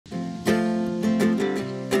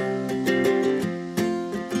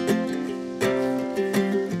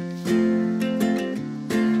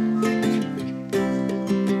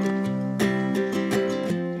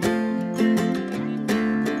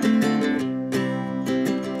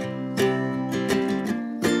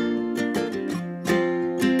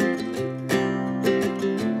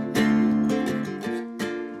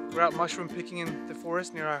mushroom picking in the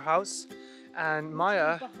forest near our house, and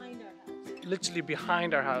Maya, literally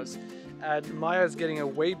behind our house, and Maya is getting a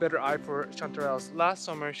way better eye for chanterelles. Last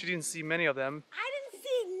summer she didn't see many of them. I didn't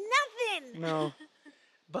see nothing! No.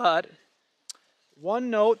 But one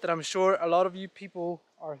note that I'm sure a lot of you people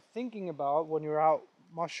are thinking about when you're out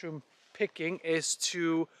mushroom picking is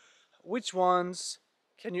to which ones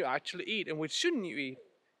can you actually eat and which shouldn't you eat.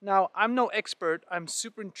 Now, I'm no expert, I'm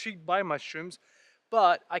super intrigued by mushrooms,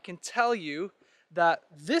 but I can tell you that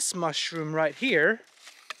this mushroom right here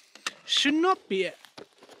should not be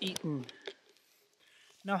eaten.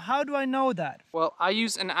 Now, how do I know that? Well, I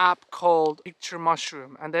use an app called Picture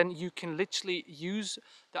Mushroom, and then you can literally use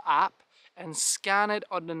the app and scan it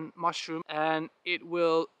on the mushroom, and it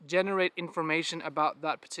will generate information about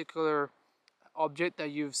that particular object that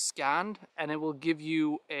you've scanned, and it will give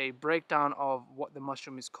you a breakdown of what the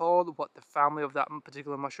mushroom is called, what the family of that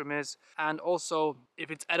particular mushroom is, and also if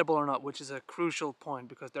it's edible or not, which is a crucial point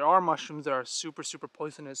because there are mushrooms that are super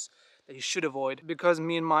poisonous that you should avoid. Because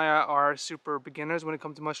me and Maya are super beginners when it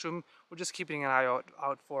comes to mushroom, we're just keeping an eye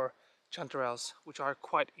out for chanterelles, which are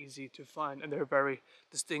quite easy to find and they're very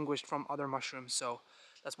distinguished from other mushrooms, so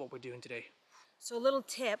that's what we're doing today. So a little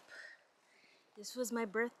tip. This was my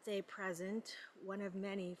birthday present, one of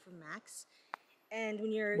many from Max. And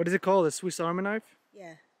when you're... What is it called? A Swiss Army knife?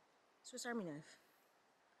 Yeah, Swiss Army knife.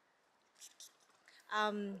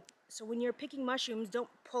 So when you're picking mushrooms, don't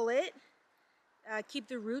pull it. Keep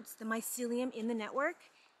the roots, the mycelium in the network.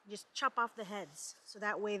 Just chop off the heads, so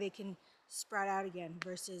that way they can sprout out again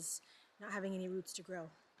versus not having any roots to grow.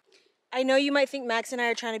 I know you might think Max and I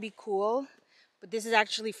are trying to be cool, but this is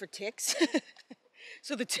actually for ticks.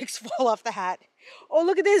 So the ticks fall off the hat. Oh,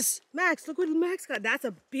 look at this. Max, look what Max got. That's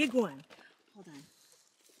a big one. Hold on.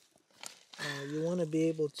 You want to be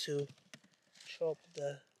able to chop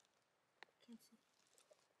the...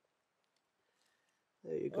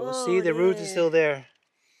 There you go. Oh, see, the root is still there.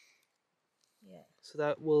 Yeah. So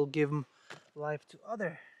that will give life to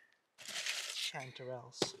other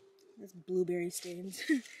chanterelles. That's blueberry stains.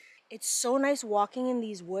 It's so nice walking in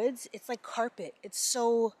these woods. It's like carpet. It's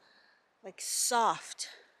so like soft.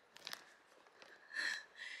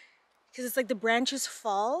 Because it's like the branches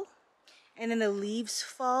fall and then the leaves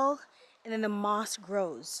fall and then the moss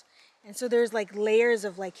grows. And so there's like layers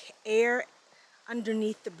of like air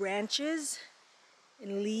underneath the branches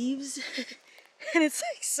and leaves. And it's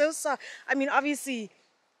like so soft. I mean, obviously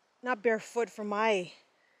not barefoot for my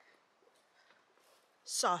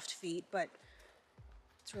soft feet, but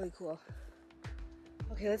it's really cool.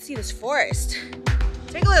 Okay, let's see this forest.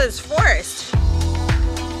 Take a look at this forest.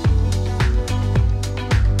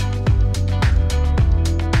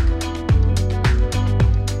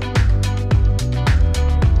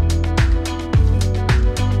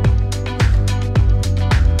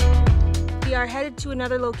 We are headed to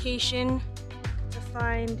another location to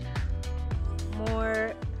find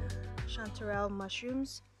more chanterelle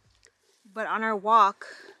mushrooms. But on our walk,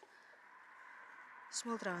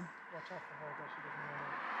 Smultron. Watch out for her, she doesn't know.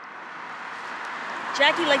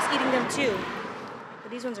 Jackie likes eating them too.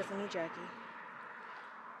 But these ones are for me, Jackie.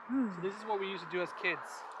 So this is what we used to do as kids.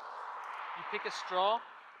 You pick a straw.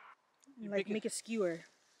 Like make a skewer.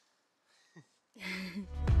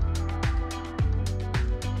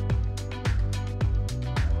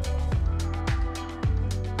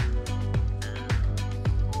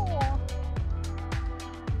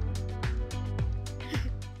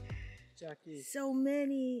 Jackie. So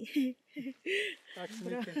many. Tack så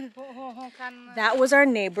mycket. That was our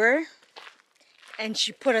neighbor, and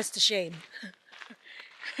she put us to shame.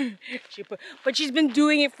 But she's been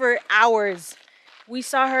doing it for hours. We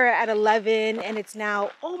saw her at 11, and it's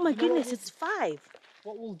now, oh my goodness, it's 5.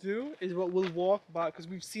 What we'll do is we'll walk back, because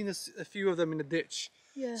we've seen a few of them in the ditch.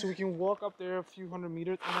 Yeah. So we can walk up there a few hundred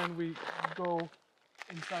meters, and then we go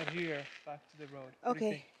inside here back to the road. What do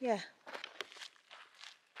you Okay, yeah.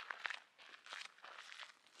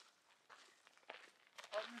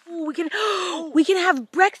 Ooh, we can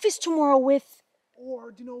have breakfast tomorrow with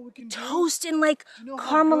Or do you know what we can toast and like do? You know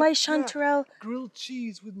caramelized chanterelle. Grilled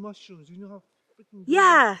cheese with mushrooms. You know how freaking good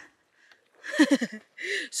Yeah.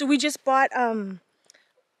 So we just bought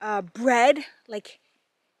bread, like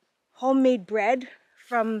homemade bread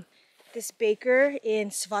from this baker in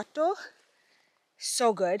Svato.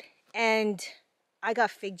 So good. And I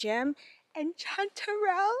got fig jam and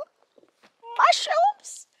chanterelle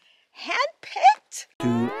mushrooms, hand-picked.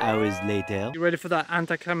 2 hours later. You ready for that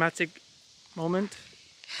anticlimactic moment?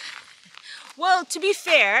 Well, to be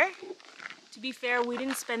fair, we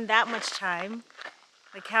didn't spend that much time.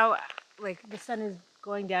 Like the sun is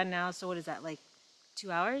going down now, so what is that, like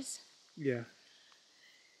 2 hours? Yeah.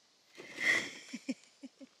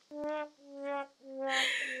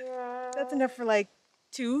 That's enough for like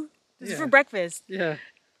 2. This is Yeah. for breakfast. Yeah.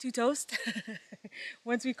 2 toast.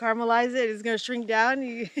 Once we caramelize it, it's gonna shrink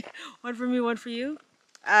down. One for me, one for you.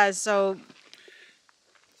 So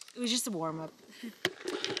it was just a warm up.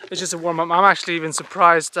 It's just a warm up. I'm actually even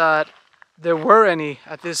surprised that there were any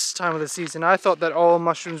at this time of the season. I thought that all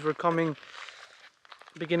mushrooms were coming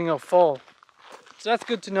beginning of fall. So that's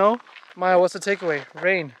good to know. Maya, what's the takeaway?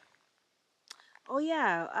 Rain. Oh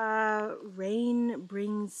yeah, rain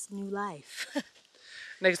brings new life.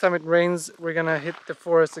 Next time it rains, we're gonna hit the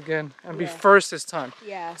forest again and be Yeah. first this time.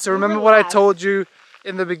 Yeah. So remember what I told you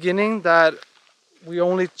in the beginning, that we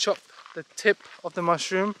only chop the tip of the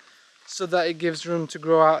mushroom so that it gives room to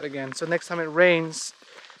grow out again. So next time it rains,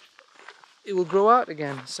 it will grow out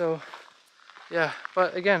again. So yeah,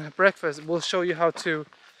 but again, breakfast, we'll show you how to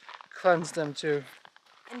cleanse them too.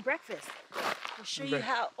 And breakfast. I'll show you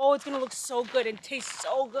how. Oh, it's gonna look so good and taste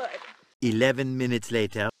so good. 11 minutes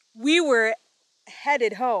later. We were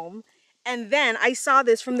headed home, and then I saw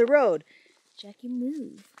this from the road. Jackie,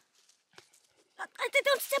 move.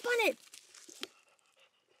 Don't step on it.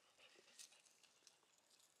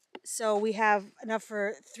 So we have enough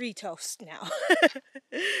for 3 toasts now.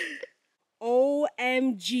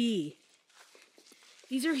 OMG.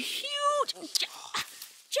 These are huge.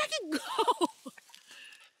 Jackie, go.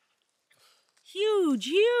 Huge,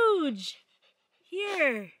 huge.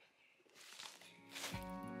 Here.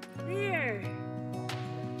 There.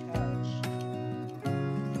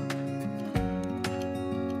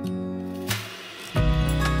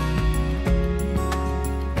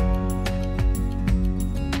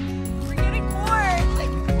 We're getting more.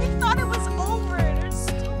 Like, we thought it was over. There's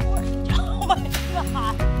still more. Oh my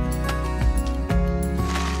god.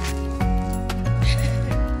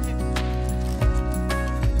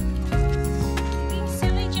 Being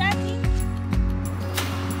silly, Jackie.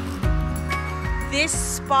 This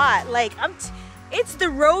spot, like it's the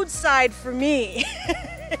roadside for me.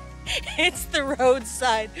 It's the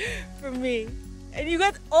roadside for me. And you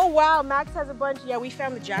guys, oh wow, Max has a bunch. Yeah, we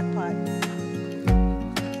found the jackpot.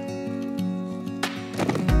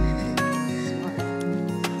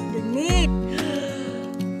 The meat,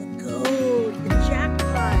 the gold, the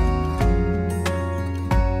jackpot.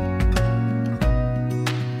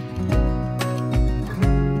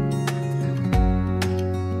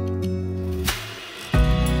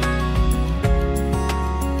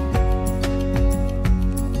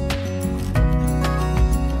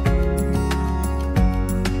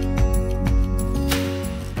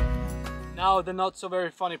 Now the not so very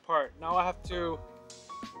funny part. Now I have to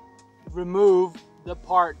remove the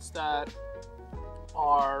parts that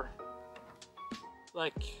are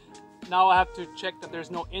like, now I have to check that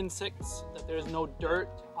there's no insects, that there's no dirt,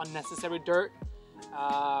 unnecessary dirt.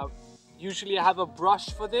 Usually I have a brush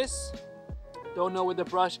for this. Don't know where the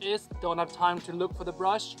brush is, don't have time to look for the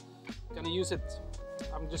brush. Gonna use it,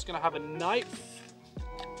 I'm just gonna have a knife.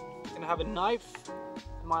 Gonna have a knife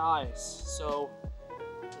in my eyes. So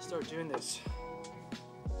let's start doing this.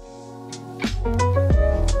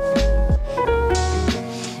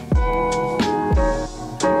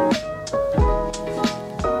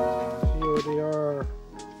 Here they are.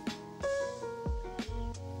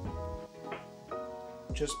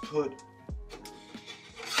 Just put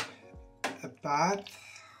a bath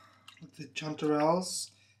with the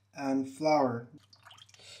chanterelles and flour.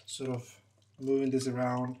 Sort of moving this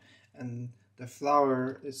around, and the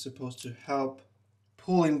flour is supposed to help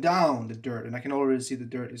pulling down the dirt, and I can already see the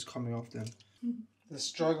dirt is coming off them. The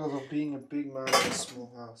struggle of being a big man in a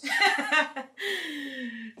small house.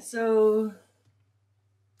 So,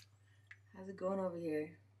 how's it going over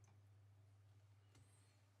here?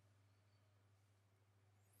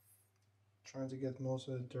 Trying to get most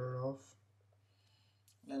of the dirt off.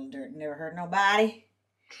 Little dirt never hurt nobody.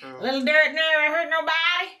 True. Little dirt never hurt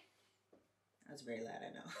nobody. That's very loud,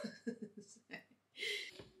 I know.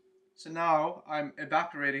 So now I'm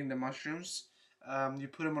evaporating the mushrooms. You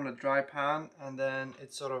put them on a dry pan, and then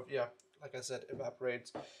it sort of, yeah, like I said,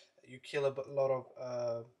 evaporates. You kill a lot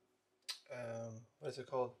of what is it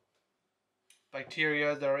called?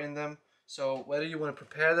 Bacteria that are in them. So whether you want to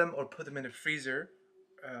prepare them or put them in the freezer,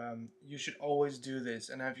 you should always do this.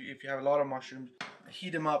 And if you have a lot of mushrooms,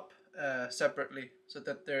 heat them up separately so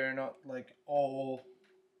that they're not like all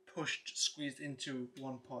squeezed into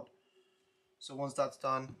one pot. So once that's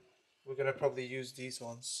done, we're gonna probably use these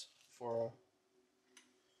ones for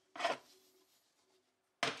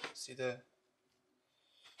see the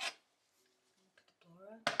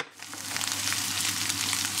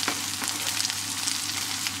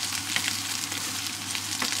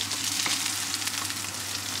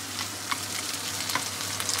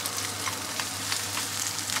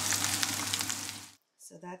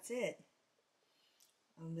So that's it.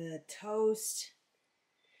 On the toast.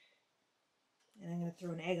 And I'm going to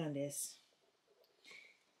throw an egg on this.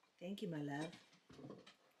 Thank you, my love.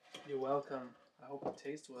 You're welcome. I hope it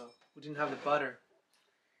tastes well. We didn't have the butter.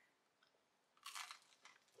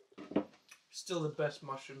 Still the best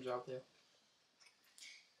mushrooms out there.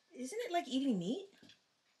 Isn't it like eating meat?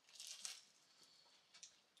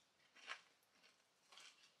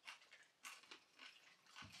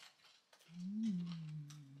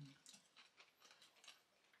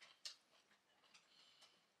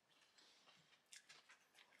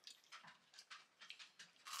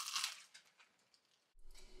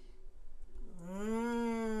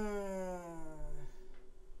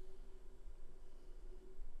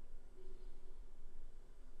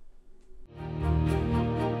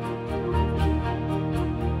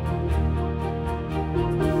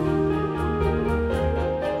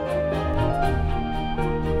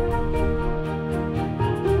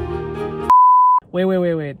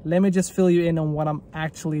 Wait. Let me just fill you in on what I'm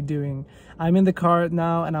actually doing. I'm in the car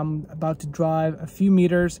now and I'm about to drive a few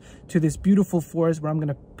meters to this beautiful forest where I'm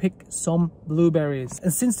gonna pick some blueberries.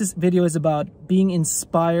 And since this video is about being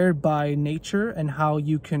inspired by nature and how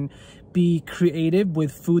you can be creative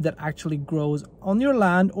with food that actually grows on your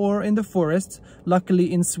land or in the forest.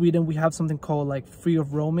 Luckily in Sweden we have something called like free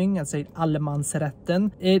of roaming, and say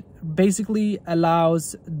allemansrätten. It basically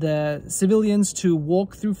allows the civilians to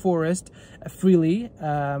walk through forest freely,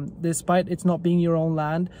 despite it's not being your own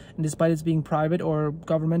land and despite it's being private or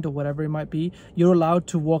government or whatever it might be. You're allowed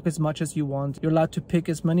to walk as much as you want. You're allowed to pick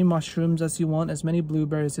as many mushrooms as you want, as many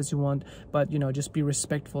blueberries as you want, but you know, just be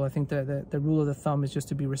respectful. I think the rule of the thumb is just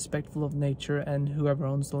to be respectful of nature and whoever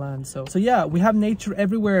owns the land. So yeah, we have nature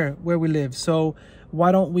everywhere where we live, so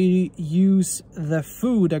why don't we use the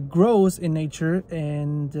food that grows in nature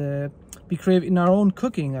and be creative in our own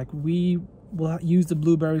cooking? Like, we will use the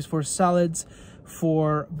blueberries for salads,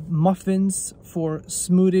 for muffins, for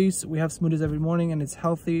smoothies. We have smoothies every morning and it's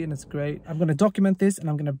healthy and it's great. I'm gonna document this and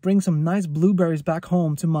I'm gonna bring some nice blueberries back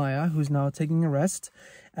home to Maya, who's now taking a rest,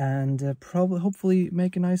 and probably hopefully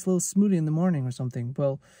make a nice little smoothie in the morning or something.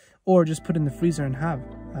 Well, or just put in the freezer and have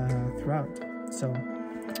throughout. So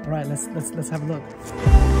all right, let's have a look.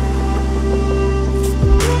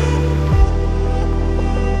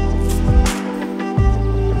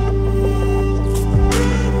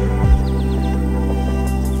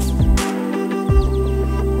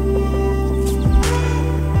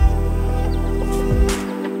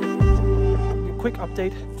 Quick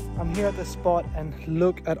update, I'm here at the spot and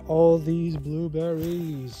look at all these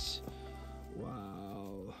blueberries.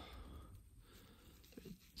 Wow,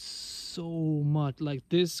 so much. Like,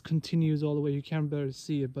 this continues all the way, you can't barely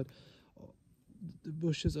see it, but the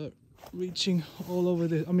bushes are reaching all over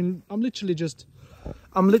this. I mean, I'm literally just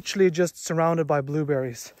surrounded by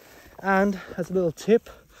blueberries. And as a little tip,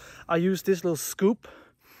 I use this little scoop.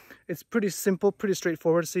 It's pretty simple, pretty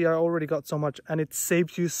straightforward. See, I already got so much, and it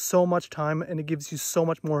saves you so much time and it gives you so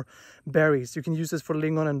much more berries. You can use this for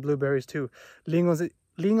lingon and blueberries too.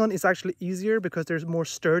 Lingon is actually easier because they're more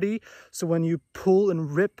sturdy, so when you pull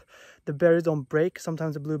and rip, the berries don't break.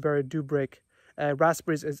 Sometimes the blueberry do break.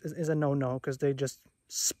 Raspberries is a no-no because they just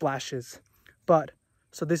splashes. But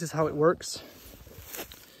so this is how it works.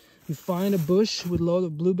 You find a bush with a lot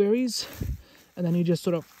of blueberries, and then you just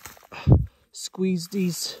sort of squeeze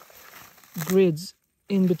these grids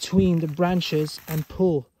in between the branches and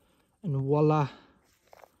pull, and voila,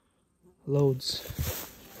 loads.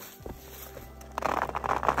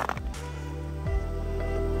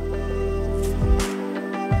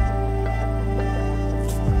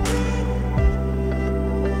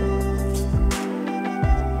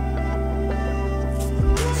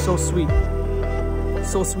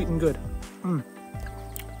 So sweet and good.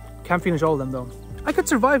 Can't finish all of them though. I could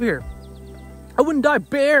survive here. I wouldn't die.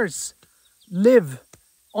 Bears live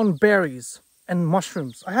on berries and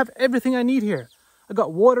mushrooms. I have everything I need here. I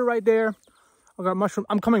got water right there. I got mushroom.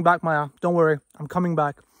 I'm coming back, Maya. Don't worry. I'm coming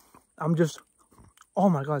back. I'm just, oh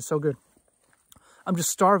my God, it's so good. I'm just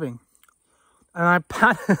starving. And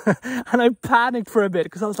I panicked for a bit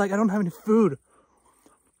because I was like, I don't have any food.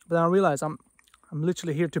 But then I realized I'm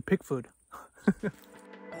literally here to pick food.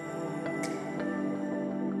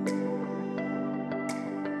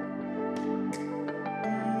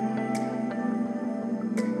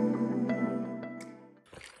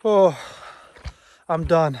 Oh, I'm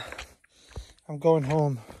done. I'm going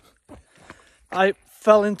home. I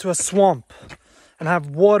fell into a swamp and I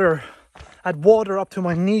had water up to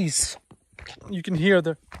my knees. You can hear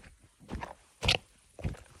the...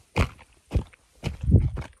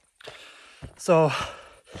 So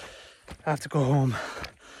I have to go home.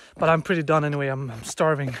 But I'm pretty done anyway. I'm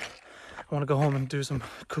starving. I want to go home and do some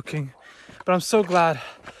cooking. But I'm so glad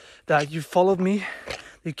that you followed me.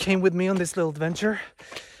 You came with me on this little adventure.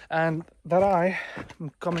 And that I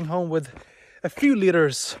am coming home with a few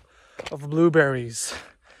liters of blueberries.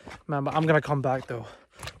 Man, but I'm gonna come back though.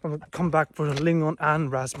 I'm gonna come back for the lingon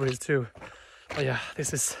and raspberries too. But yeah,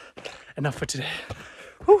 this is enough for today.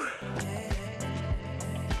 Whew.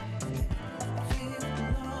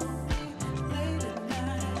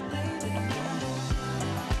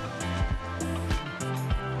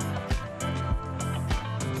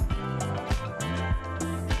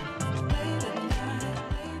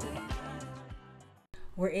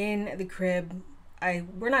 We're in the crib.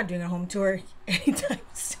 We're not doing a home tour anytime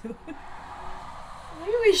soon.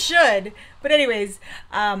 Maybe we should. But anyways,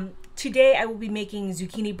 today I will be making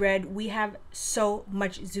zucchini bread. We have so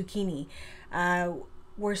much zucchini.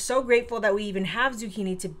 We're so grateful that we even have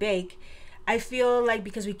zucchini to bake. I feel like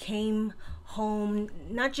because we came home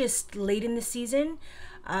not just late in the season,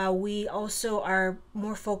 we also are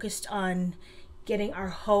more focused on getting our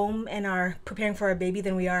home and preparing for our baby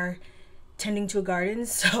than we are tending to a garden.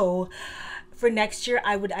 So for next year,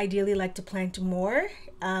 I would ideally like to plant more,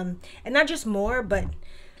 and not just more, but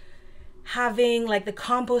having like the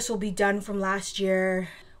compost will be done from last year.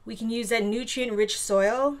 We can use that nutrient rich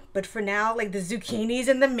soil, but for now, like the zucchinis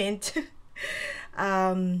and the mint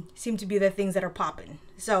seem to be the things that are popping.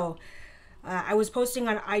 So I was posting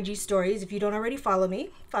on IG stories. If you don't already follow me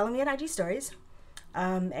at IG stories.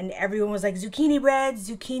 And everyone was like, zucchini bread,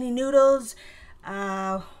 zucchini noodles.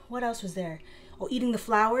 What else was there? Oh, eating the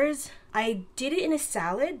flowers. I did it in a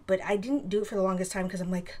salad, but I didn't do it for the longest time because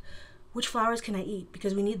I'm like, which flowers can I eat?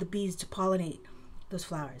 Because we need the bees to pollinate those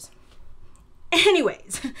flowers.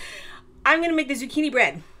 Anyways, I'm gonna make the zucchini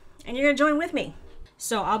bread and you're gonna join with me.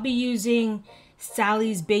 So I'll be using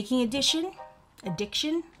Sally's Baking Addiction.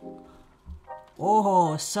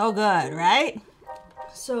 Oh, so good, right?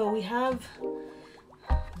 So we have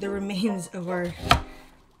the remains of our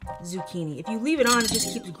zucchini. If you leave it on, it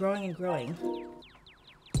just keeps growing and growing.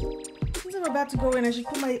 Since I'm about to go in, I should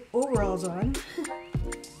put my overalls on.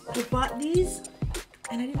 I bought these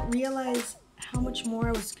and I didn't realize how much more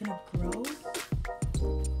I was gonna grow.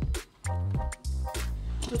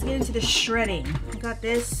 Let's get into the shredding. I got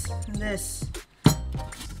this and this.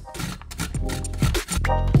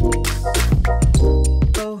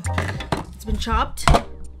 So it's been chopped.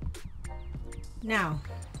 Now,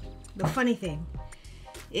 the funny thing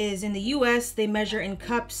is in the US, they measure in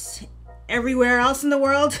cups. Everywhere else in the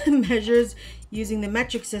world measures using the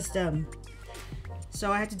metric system.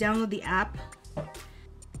 So I had to download the app.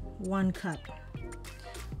 1 cup.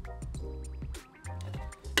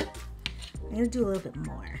 I'm gonna do a little bit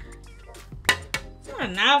more. It's not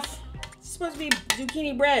enough. It's supposed to be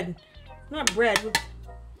zucchini bread, not bread with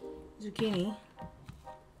zucchini.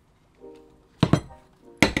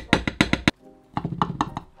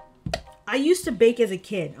 I used to bake as a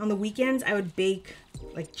kid. On the weekends, I would bake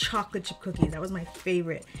like chocolate chip cookies. That was my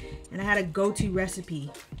favorite. And I had a go-to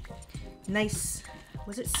recipe. Nice,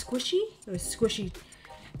 was it squishy? It was squishy.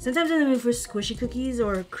 Sometimes I'm in the mood for squishy cookies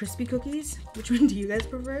or crispy cookies. Which one do you guys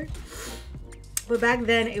prefer? But back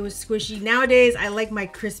then it was squishy. Nowadays I like my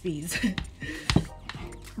crispies.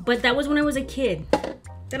 But that was when I was a kid.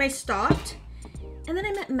 Then I stopped and then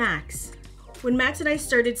I met Max. When Max and I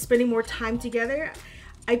started spending more time together,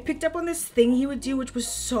 I picked up on this thing he would do, which was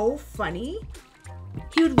so funny.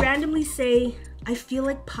 He would randomly say, I feel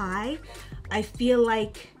like pie, I feel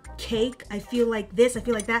like cake, I feel like this, I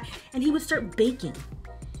feel like that. And he would start baking.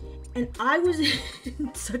 And I was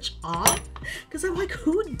in such awe because I'm like,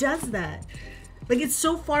 who does that? Like, it's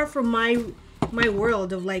so far from my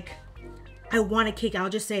world of like, I want a cake. I'll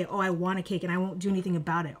just say, oh, I want a cake and I won't do anything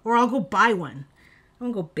about it. Or I'll go buy one. I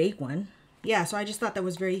won't go bake one. Yeah, so I just thought that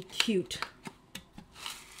was very cute.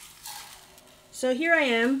 So here I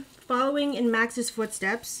am, following in Max's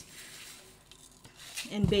footsteps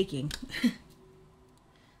and baking.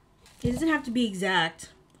 It doesn't have to be exact,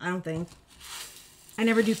 I don't think. I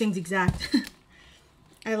never do things exact.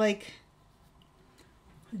 I like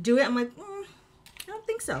do it, I'm like, I don't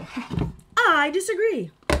think so. I disagree.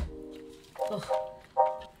 Ugh.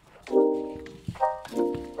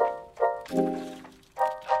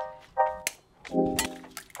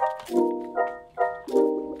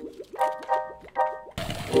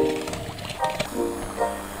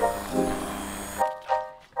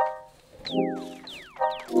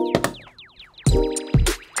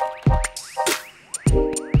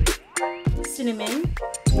 Cinnamon,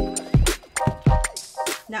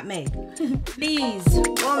 nutmeg, bees,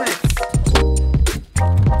 walnuts.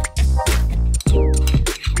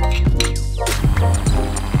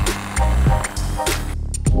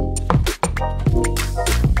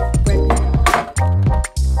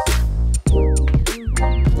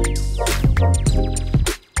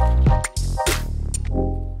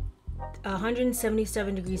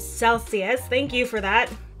 177 degrees Celsius. Thank you for that.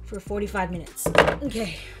 For 45 minutes.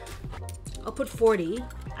 Okay. I'll put 40.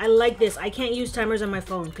 I like this. I can't use timers on my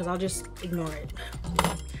phone because I'll just ignore it.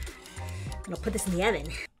 And I'll put this in the oven.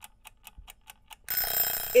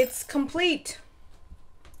 It's complete.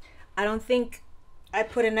 I don't think I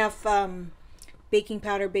put enough baking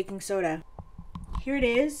powder, baking soda. Here it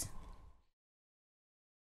is.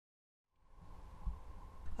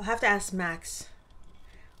 I'll have to ask Max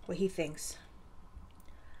what he thinks.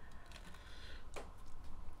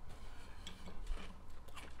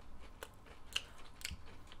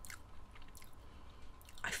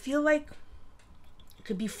 I feel like it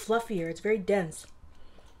could be fluffier. It's very dense.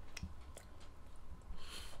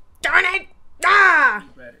 Darn it! Ah!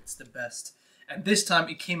 Bread, it's the best. And this time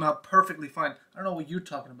it came out perfectly fine. I don't know what you're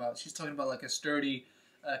talking about. She's talking about like a sturdy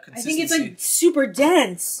consistency. I think it's like super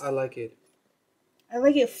dense. I like it. I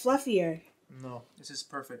like it fluffier. No, this is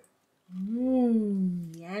perfect.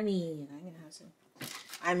 Mmm, yummy. I'm gonna have some.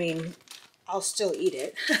 I mean, I'll still eat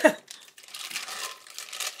it.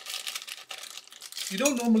 You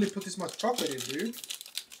don't normally put this much chocolate in, do you?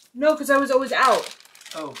 No, because I was always out.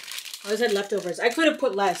 Oh. I always had leftovers. I could have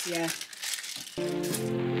put less, yeah.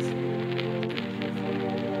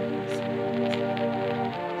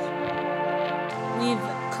 We've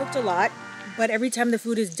cooked a lot, but every time the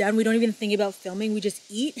food is done, we don't even think about filming. We just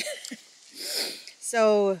eat.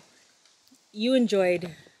 So, you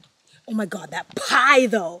enjoyed... Oh my god, that pie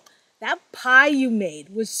though! That pie you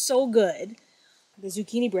made was so good. The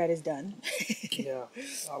zucchini bread is done. Yeah,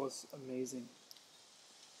 that was amazing.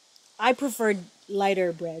 I preferred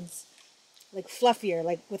lighter breads. Like fluffier,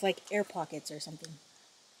 like with like air pockets or something.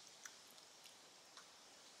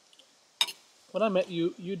 When I met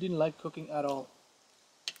you, you didn't like cooking at all.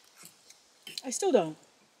 I still don't.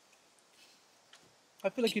 I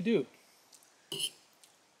feel like you do.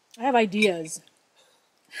 I have ideas.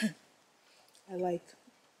 I like,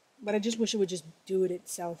 but I just wish it would just do it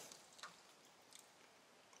itself.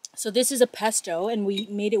 So this is a pesto, and we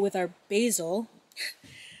made it with our basil.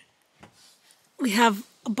 We have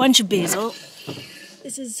a bunch of basil.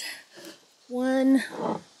 This is 1,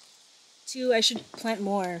 2, I should plant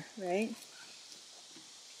more, right?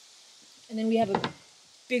 And then we have a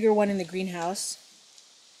bigger one in the greenhouse.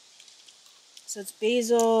 So it's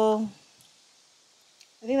basil.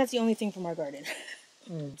 I think that's the only thing from our garden.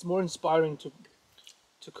 It's more inspiring to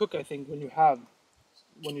cook, I think, when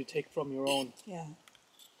you take from your own. Yeah.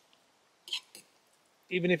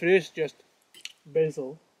 Even if it is just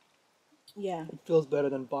basil, Yeah. it feels better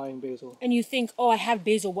than buying basil. And you think, oh, I have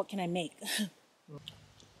basil, what can I make?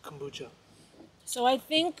 Kombucha. So I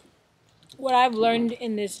think what I've learned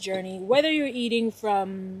in this journey, whether you're eating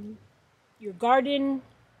from your garden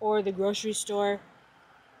or the grocery store,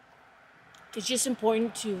 it's just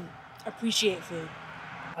important to appreciate food.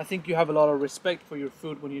 I think you have a lot of respect for your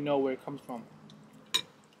food when you know where it comes from.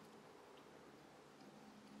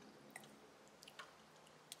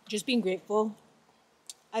 Just being grateful.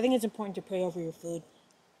 I think it's important to pray over your food.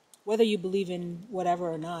 Whether you believe in whatever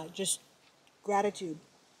or not, just gratitude.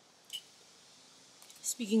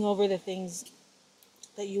 Speaking over the things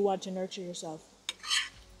that you want to nurture yourself.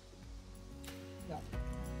 Yeah.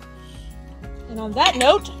 And on that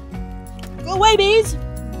note, go away, bees!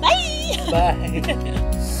 Bye!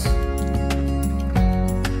 Bye.